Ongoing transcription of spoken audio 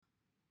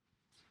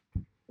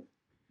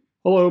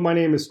Hello, my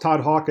name is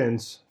Todd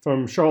Hawkins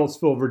from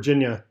Charlottesville,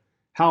 Virginia.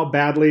 How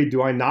badly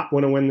do I not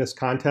want to win this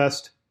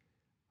contest?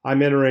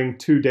 I'm entering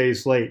 2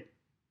 days late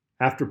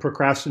after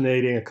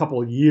procrastinating a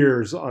couple of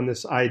years on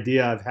this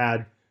idea I've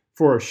had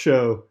for a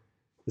show.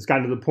 It's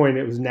gotten to the point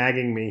it was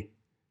nagging me.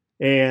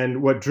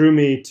 And what drew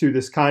me to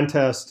this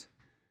contest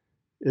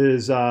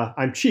is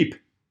I'm cheap.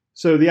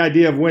 So the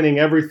idea of winning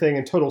everything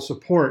and total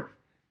support,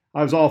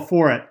 I was all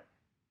for it.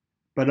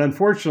 But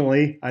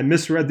unfortunately, I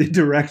misread the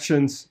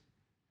directions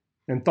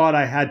and thought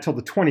I had till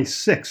the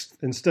 26th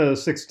instead of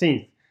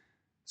 16th.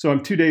 So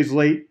I'm 2 days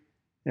late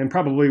and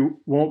probably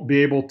won't be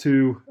able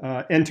to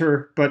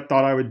enter, but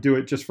thought I would do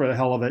it just for the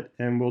hell of it,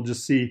 and we'll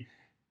just see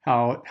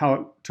how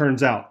it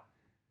turns out.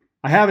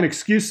 I have an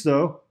excuse,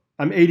 though.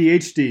 I'm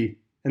ADHD,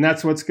 and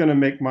that's what's going to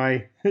make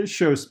my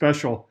show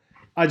special.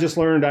 I just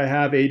learned I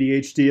have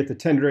ADHD at the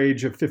tender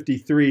age of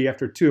 53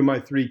 after two of my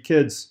three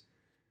kids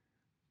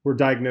were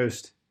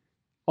diagnosed.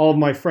 All of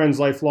my friends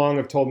lifelong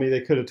have told me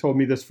they could have told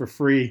me this for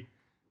free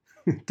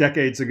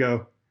decades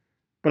ago.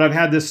 But I've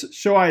had this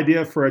show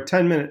idea for a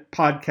 10-minute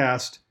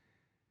podcast.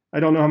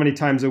 I don't know how many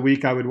times a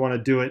week I would want to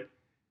do it,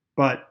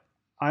 but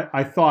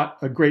I thought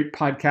a great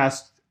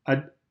podcast,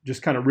 I'd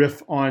just kind of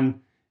riff on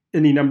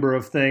any number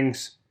of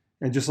things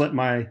and just let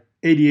my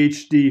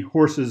ADHD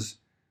horses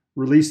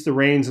release the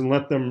reins and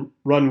let them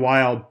run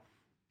wild.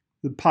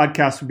 The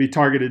podcast would be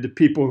targeted to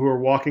people who are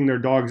walking their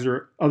dogs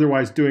or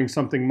otherwise doing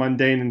something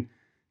mundane and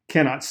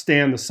cannot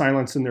stand the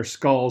silence in their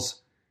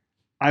skulls.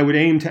 I would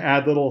aim to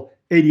add little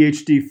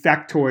ADHD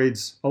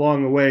factoids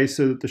along the way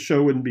so that the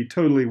show wouldn't be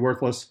totally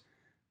worthless,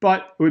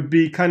 but it would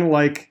be kind of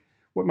like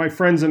what my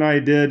friends and I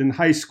did in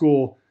high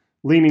school,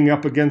 leaning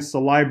up against the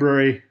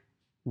library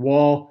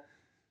wall,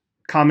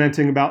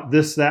 commenting about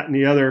this, that, and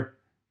the other.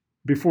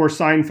 Before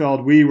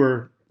Seinfeld, we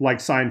were like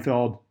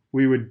Seinfeld.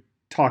 We would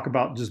talk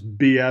about just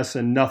BS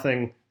and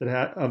nothing that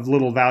had of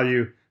little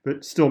value,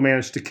 but still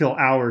managed to kill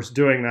hours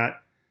doing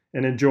that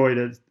and enjoyed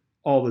it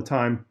all the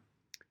time.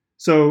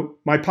 So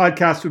my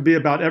podcast would be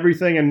about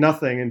everything and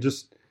nothing, and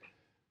just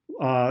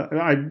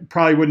I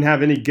probably wouldn't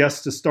have any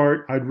guests to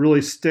start. I'd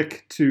really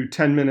stick to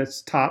 10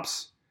 minutes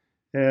tops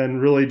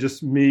and really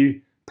just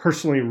me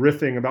personally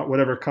riffing about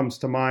whatever comes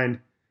to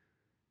mind.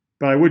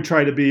 But I would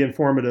try to be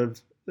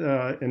informative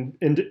and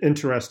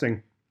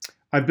interesting.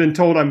 I've been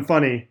told I'm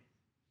funny,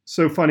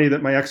 so funny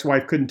that my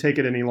ex-wife couldn't take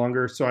it any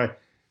longer, so I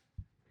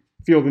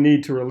feel the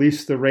need to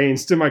release the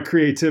reins to my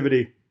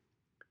creativity.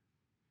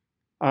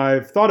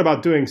 I've thought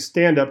about doing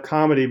stand-up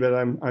comedy, but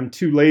I'm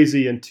too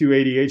lazy and too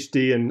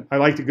ADHD, and I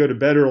like to go to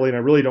bed early, and I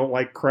really don't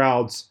like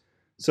crowds.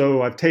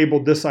 So I've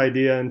tabled this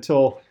idea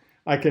until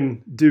I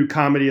can do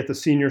comedy at the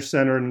senior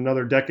center in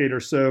another decade or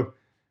so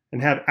and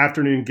have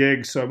afternoon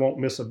gigs so I won't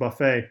miss a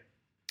buffet.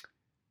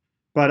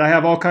 But I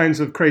have all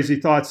kinds of crazy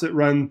thoughts that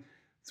run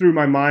through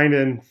my mind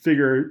and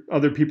figure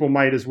other people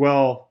might as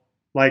well.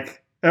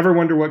 Like, ever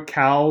wonder what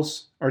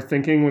cows are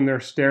thinking when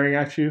they're staring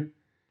at you?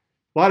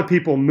 A lot of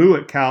people moo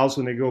at cows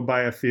when they go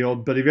by a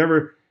field, but have you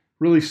ever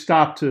really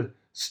stopped to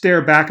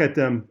stare back at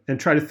them and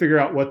try to figure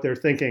out what they're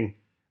thinking?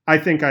 I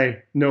think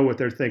I know what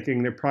they're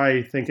thinking. They're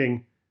probably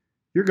thinking,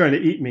 you're going to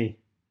eat me.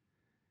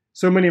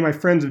 So many of my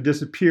friends have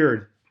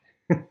disappeared,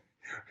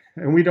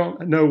 and we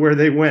don't know where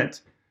they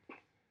went.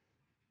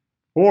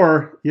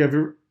 Or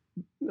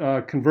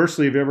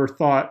conversely, have you ever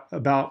thought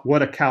about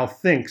what a cow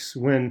thinks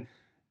when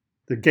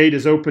the gate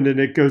is opened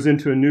and it goes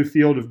into a new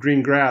field of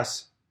green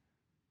grass?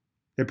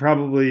 It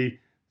probably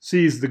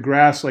sees the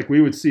grass like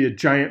we would see a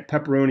giant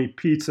pepperoni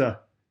pizza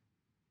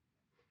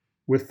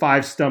with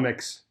 5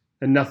 stomachs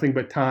and nothing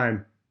but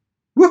time.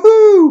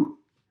 Woohoo!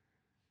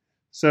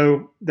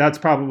 So that's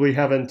probably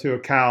heaven to a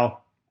cow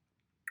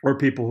or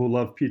people who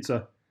love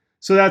pizza.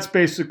 So that's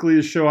basically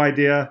the show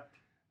idea.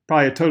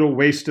 Probably a total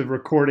waste of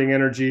recording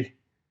energy,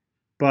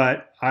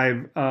 but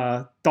I've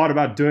thought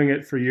about doing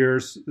it for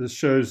years. The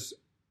show's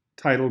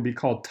title would be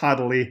called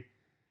Toddily,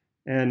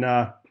 and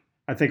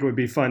I think it would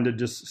be fun to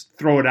just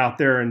throw it out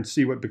there and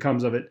see what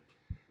becomes of it.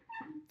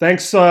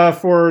 Thanks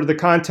for the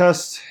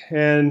contest,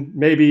 and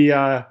maybe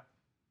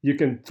you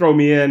can throw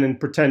me in and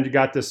pretend you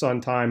got this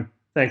on time.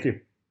 Thank you.